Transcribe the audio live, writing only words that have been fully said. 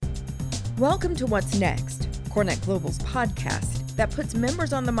Welcome to What's Next, CoreNet Global's podcast that puts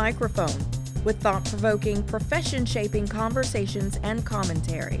members on the microphone with thought-provoking, profession-shaping conversations and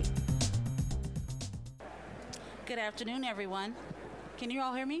commentary. Good afternoon, everyone. Can you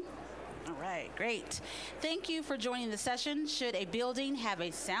all hear me? All right, great. Thank you for joining the session, Should a Building Have a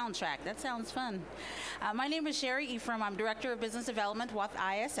Soundtrack? That sounds fun. My name is Sherry Ephraim. I'm Director of Business Development with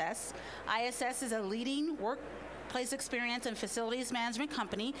ISS. ISS is a leading workplace experience and facilities management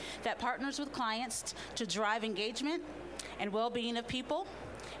company that partners with clients to drive engagement and well-being of people,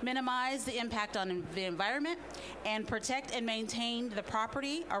 minimize the impact on the environment, and protect and maintain the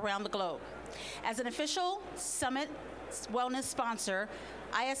property around the globe. As an official Summit Wellness sponsor,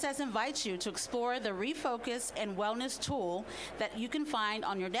 ISS invites you to explore the Refocus and Wellness tool that you can find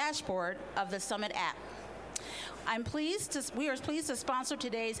on your dashboard of the Summit app. We are pleased to sponsor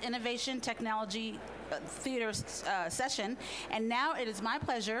today's Innovation Technology Theater session, and now it is my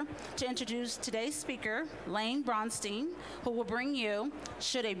pleasure to introduce today's speaker, Layne Braunstein, who will bring you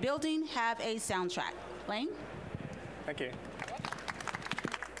Should a Building Have a Soundtrack? Layne? Thank you.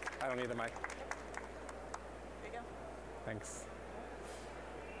 I don't need the mic. There you go. Thanks.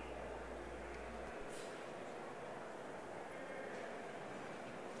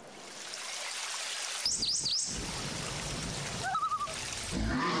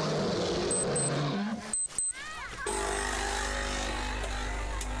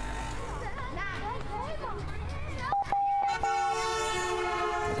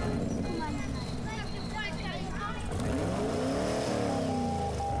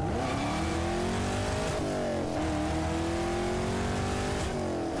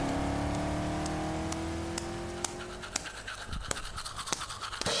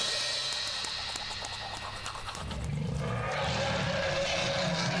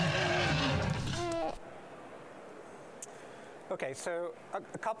 Okay, so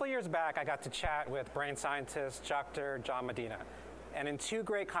a couple years back, I got to chat with brain scientist Dr. John Medina. And in two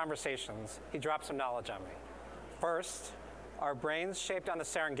great conversations, he dropped some knowledge on me. First, our brains shaped on the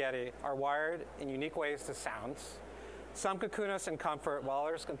Serengeti are wired in unique ways to sounds. Some cocoon us in comfort, while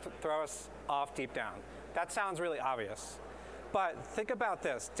others can throw us off deep down. That sounds really obvious. But think about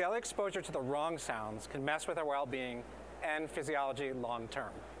this. Daily exposure to the wrong sounds can mess with our well-being and physiology long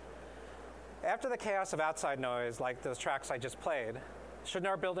term. After the chaos of outside noise, like those tracks I just played, shouldn't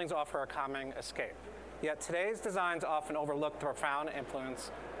our buildings offer a calming escape? Yet today's designs often overlook the profound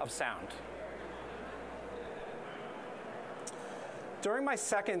influence of sound. During my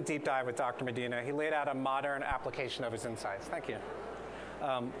second deep dive with Dr. Medina, he laid out a modern application of his insights. Thank you.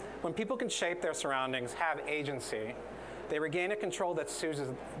 When people can shape their surroundings, have agency, they regain a control that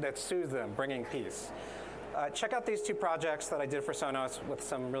soothes them, bringing peace. Check out these two projects that I did for Sonos with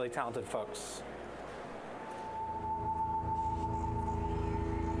some really talented folks.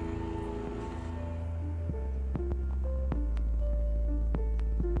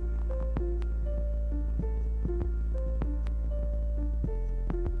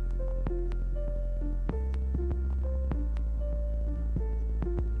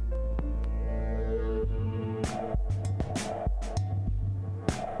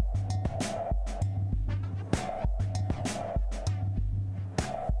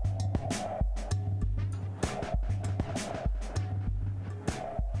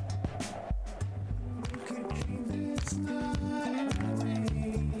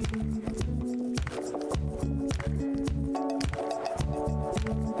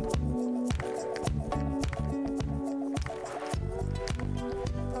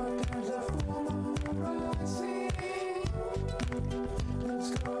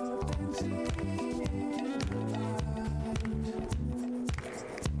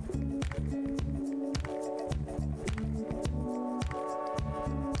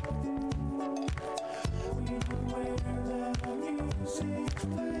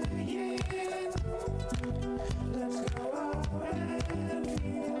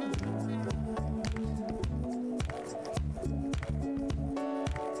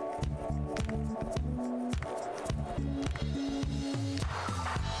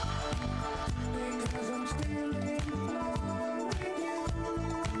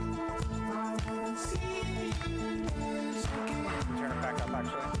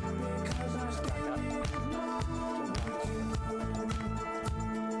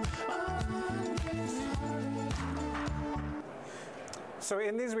 So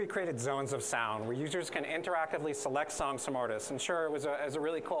in these recreated zones of sound, where users can interactively select songs from artists, and sure, it was a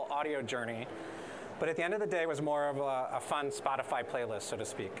really cool audio journey, but at the end of the day, it was more of a fun Spotify playlist, so to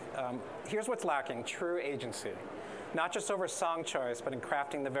speak. Here's what's lacking: true agency. Not just over song choice, but in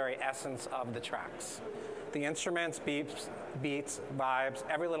crafting the very essence of the tracks. the instruments, beeps, beats, vibes,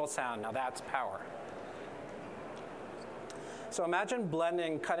 every little sound. Now that's power. So imagine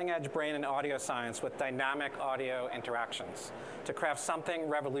blending cutting-edge brain and audio science with dynamic audio interactions to craft something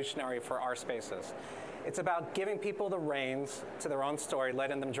revolutionary for our spaces. It's about giving people the reins to their own story,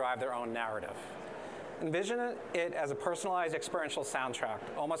 letting them drive their own narrative. Envision it as a personalized experiential soundtrack,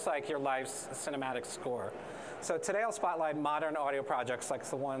 almost like your life's cinematic score. So today I'll spotlight modern audio projects like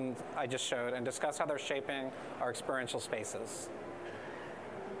the one I just showed and discuss how they're shaping our experiential spaces.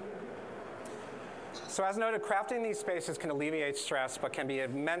 So as noted, crafting these spaces can alleviate stress, but can be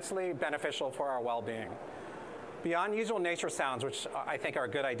immensely beneficial for our well-being. Beyond usual nature sounds, which I think are a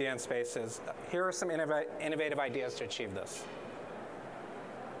good idea in spaces, here are some innovative ideas to achieve this.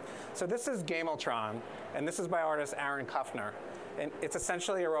 So this is Gameltron, and this is by artist Aaron Kuffner. And it's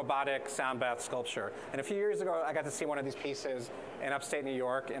essentially a robotic sound bath sculpture. And a few years ago, I got to see one of these pieces in upstate New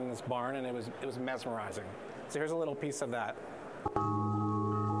York in this barn, and it was mesmerizing. So here's a little piece of that.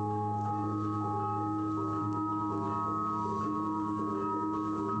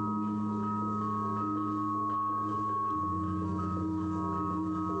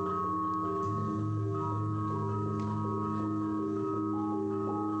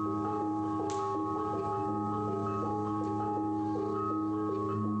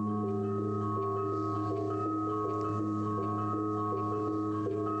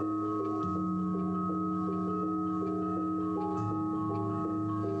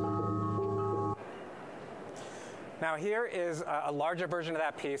 Now here is a larger version of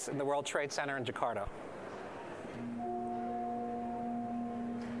that piece in the World Trade Center in Jakarta.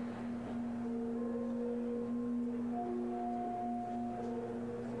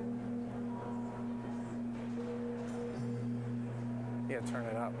 Yeah, turn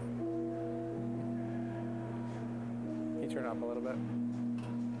it up. Can you turn it up a little bit?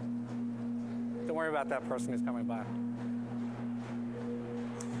 Don't worry about that person who's coming by.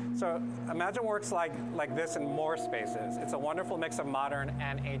 So imagine works like this in more spaces. It's a wonderful mix of modern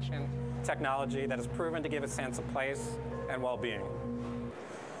and ancient technology that has proven to give a sense of place and well-being.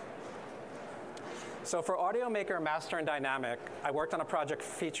 So for audio maker Master and Dynamic, I worked on a project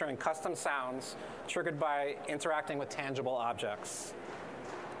featuring custom sounds triggered by interacting with tangible objects.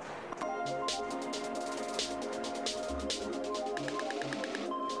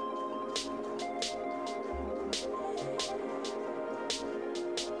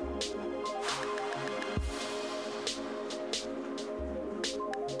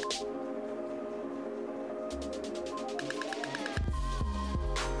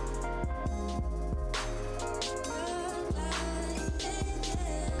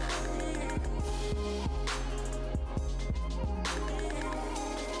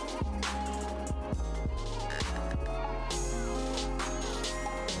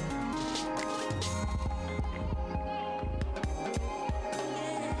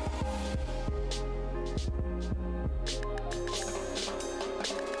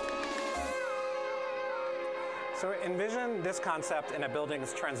 So envision this concept in a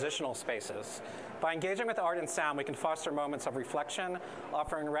building's transitional spaces. By engaging with art and sound, we can foster moments of reflection,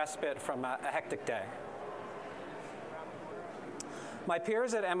 offering respite from a hectic day. My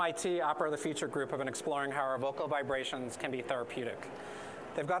peers at MIT operate the feature group have been exploring how our vocal vibrations can be therapeutic.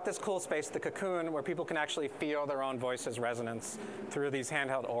 They've got this cool space, the Cocoon, where people can actually feel their own voice's resonance through these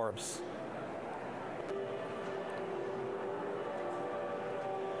handheld orbs.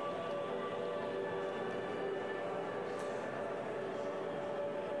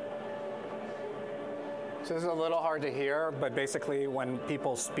 So this is a little hard to hear, but basically when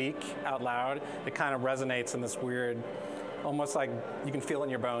people speak out loud, it kind of resonates in this weird, almost like you can feel it in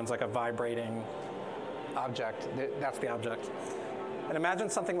your bones, like a vibrating object. That's the object. And imagine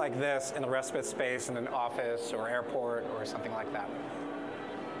something like this in a respite space in an office or airport or something like that.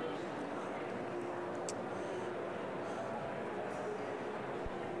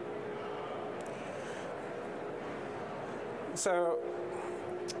 So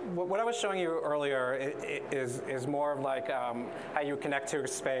what I was showing you earlier is more of like how you connect to a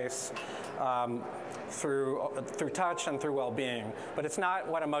space through touch and through well-being, but it's not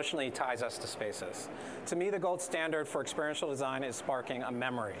what emotionally ties us to spaces. To me, the gold standard for experiential design is sparking a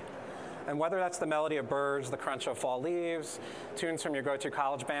memory. And whether that's the melody of birds, the crunch of fall leaves, tunes from your go-to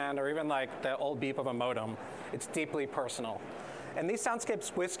college band, or even like the old beep of a modem, it's deeply personal. And these soundscapes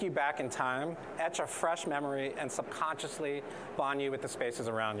whisk you back in time, etch a fresh memory, and subconsciously bond you with the spaces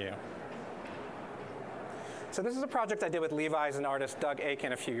around you. So this is a project I did with Levi's and artist Doug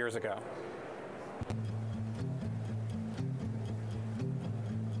Aiken a few years ago.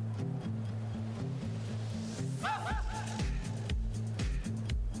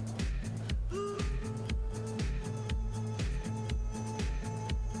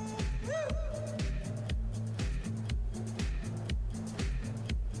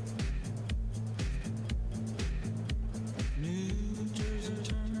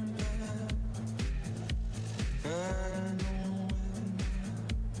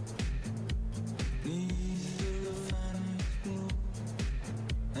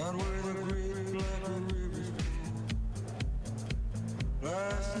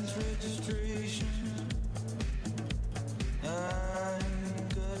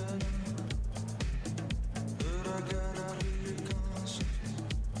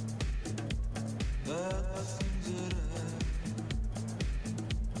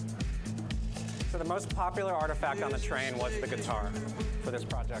 So the most popular artifact on the train was the guitar for this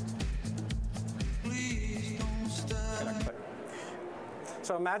project.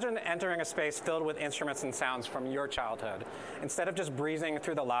 So imagine entering a space filled with instruments and sounds from your childhood. Instead of just breezing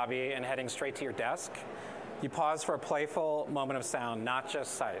through the lobby and heading straight to your desk, you pause for a playful moment of sound, not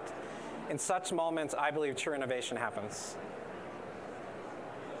just sight. In such moments, I believe true innovation happens.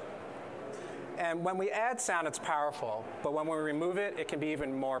 And when we add sound, it's powerful, but when we remove it, it can be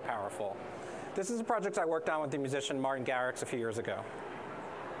even more powerful. This is a project I worked on with the musician Martin Garrix a few years ago.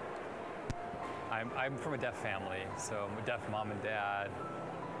 I'm from a deaf family, so I'm a deaf mom and dad.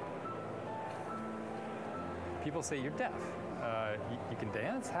 People say, you're deaf. You can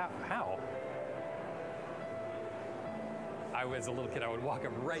dance? How? As a little kid, I would walk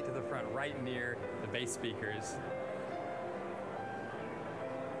up right to the front, right near the bass speakers.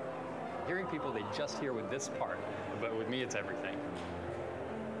 Hearing people, they just hear with this part, but with me, it's everything.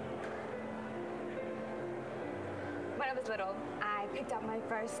 When I was little, I picked up my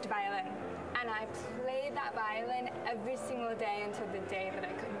first violin, and I played that violin every single day until the day that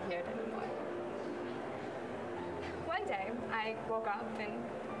I couldn't hear it anymore. One day, I woke up and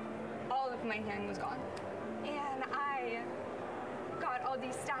all of my hearing was gone. And I got all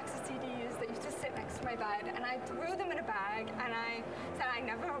these stacks of CDs that used to sit next to my bed, and I threw them in a bag, and I said I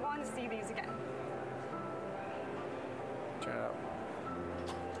never want to see these again. Turn it up.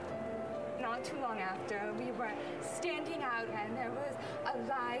 Not too long after, we were standing out and there was a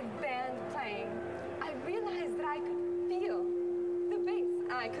live band playing. I realized that I could feel the bass,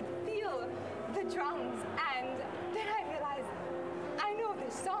 and I could feel the drums, and then I realized, I know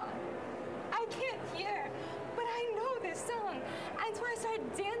this song. I can't hear, but I know this song. And so I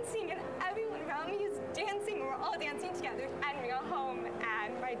started dancing, and everyone around me is dancing. We're all dancing together, and we got home,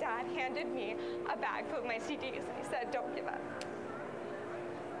 and my dad handed me a bag full of my CDs, and he said, don't give up.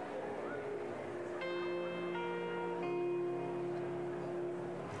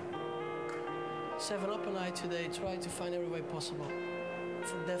 7UP and I today try to find every way possible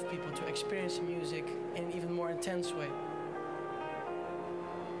for deaf people to experience music in an even more intense way.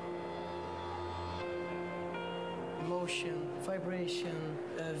 Emotion, vibration,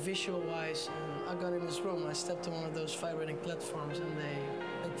 visual-wise. And I got in this room, I stepped on one of those vibrating platforms, and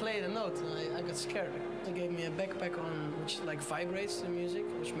they played a note, and I got scared. They gave me a backpack on which like vibrates the music,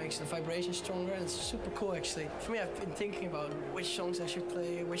 which makes the vibration stronger, and it's super cool actually. For me, I've been thinking about which songs I should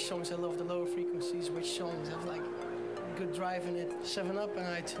play, which songs I love the lower frequencies, which songs have like good drive in it. 7UP and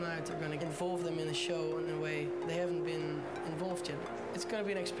I tonight are going to involve them in a show in a way they haven't been involved yet. It's going to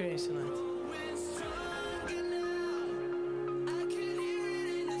be an experience tonight.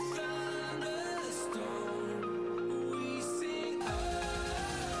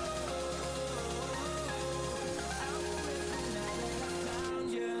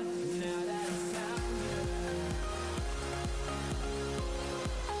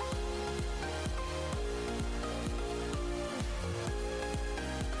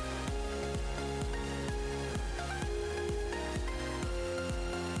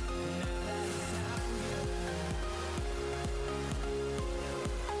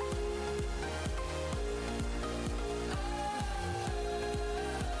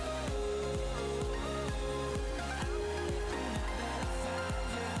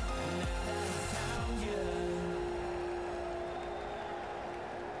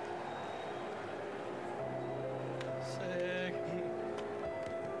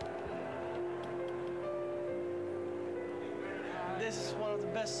 This is one of the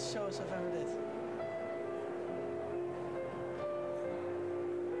best shows I've ever did.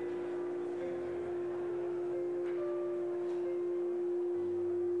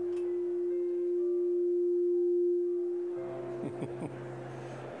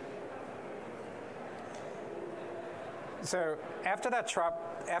 So after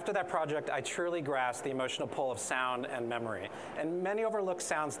that project, I truly grasped the emotional pull of sound and memory, and many overlook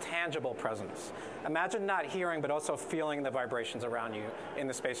sound's tangible presence. Imagine not hearing, but also feeling the vibrations around you in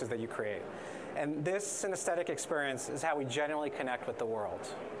the spaces that you create. And this synesthetic experience is how we genuinely connect with the world.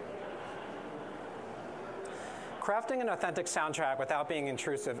 Crafting an authentic soundtrack without being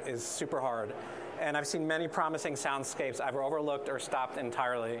intrusive is super hard, and I've seen many promising soundscapes I've overlooked or stopped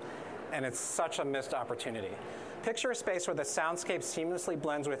entirely, and it's such a missed opportunity. Picture a space where the soundscape seamlessly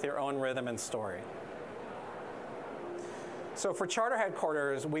blends with your own rhythm and story. So for Charter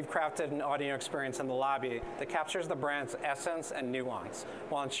headquarters, we've crafted an audio experience in the lobby that captures the brand's essence and nuance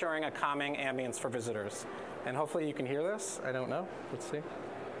while ensuring a calming ambience for visitors. And hopefully you can hear this. I don't know. Let's see.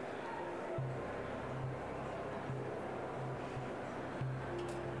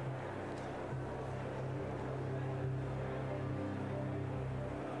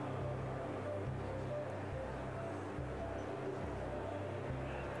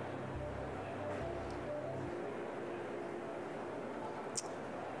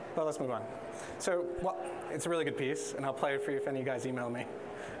 Well, let's move on. So, well, it's a really good piece, and I'll play it for you if any of you guys email me.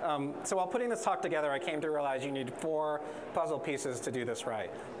 So while putting this talk together, I came to realize you need 4 puzzle pieces to do this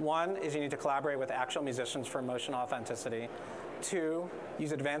right. 1 is you need to collaborate with actual musicians for emotional authenticity. 2,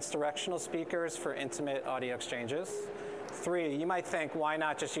 use advanced directional speakers for intimate audio exchanges. 3, you might think, why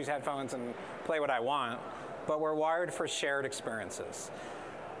not just use headphones and play what I want? But we're wired for shared experiences.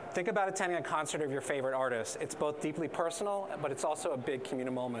 Think about attending a concert of your favorite artist. It's both deeply personal, but it's also a big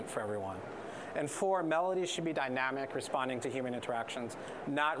communal moment for everyone. And 4, melodies should be dynamic, responding to human interactions,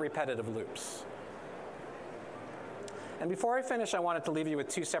 not repetitive loops. And before I finish, I wanted to leave you with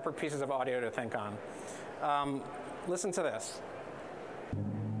 2 separate pieces of audio to think on. Listen to this.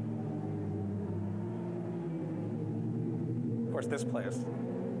 Of course, this plays.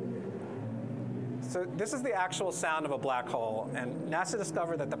 So this is the actual sound of a black hole, and NASA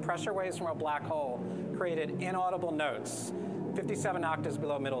discovered that the pressure waves from a black hole created inaudible notes, 57 octaves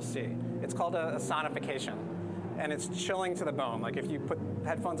below middle C. It's called a sonification, and it's chilling to the bone. Like if you put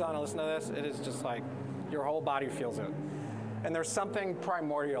headphones on and listen to this, it is just like your whole body feels it. And there's something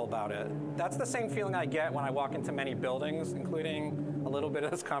primordial about it. That's the same feeling I get when I walk into many buildings, including a little bit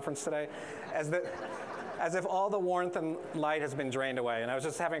of this conference today, as if all the warmth and light has been drained away. And I was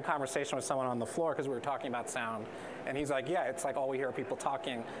just having a conversation with someone on the floor because we were talking about sound. And he's like, yeah, it's like all we hear are people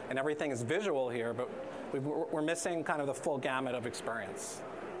talking, and everything is visual here, but we're missing kind of the full gamut of experience.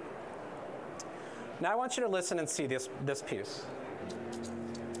 Now I want you to listen and see this piece.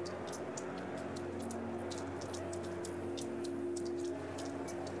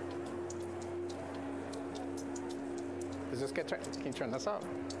 Does this get turned? Can you turn this up?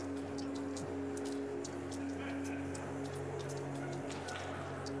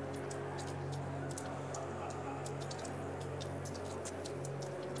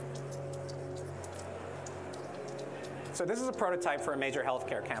 So this is a prototype for a major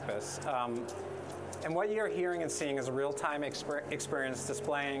healthcare campus. And what you're hearing and seeing is a real-time experience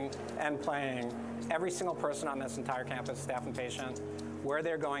displaying and playing every single person on this entire campus, staff and patient, where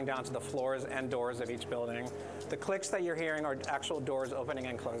they're going down to the floors and doors of each building. The clicks that you're hearing are actual doors opening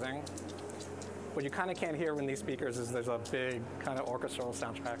and closing. What you kind of can't hear in these speakers is there's a big kind of orchestral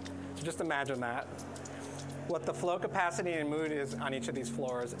soundtrack. So just imagine that. What the flow capacity and mood is on each of these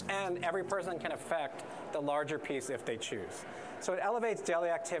floors, and every person can affect the larger piece if they choose. So it elevates daily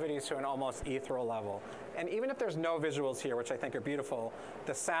activities to an almost ethereal level. And even if there's no visuals here, which I think are beautiful,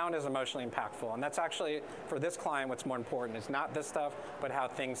 the sound is emotionally impactful. And that's actually, for this client, what's more important is not this stuff, but how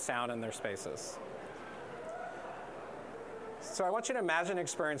things sound in their spaces. So I want you to imagine an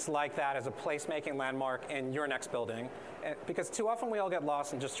experience like that as a place-making landmark in your next building. Because too often we all get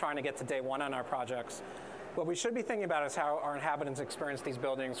lost in just trying to get to day 1 on our projects. What we should be thinking about is how our inhabitants experience these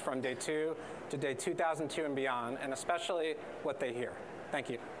buildings from day 2 to day 2002 and beyond, and especially what they hear. Thank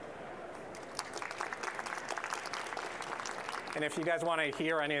you. And if you guys want to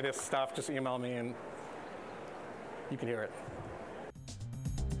hear any of this stuff, just email me and you can hear it.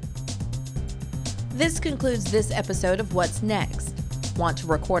 This concludes this episode of What's Next. Want to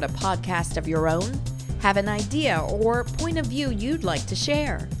record a podcast of your own? Have an idea or point of view you'd like to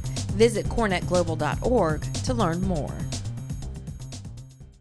share? Visit cornetglobal.org to learn more.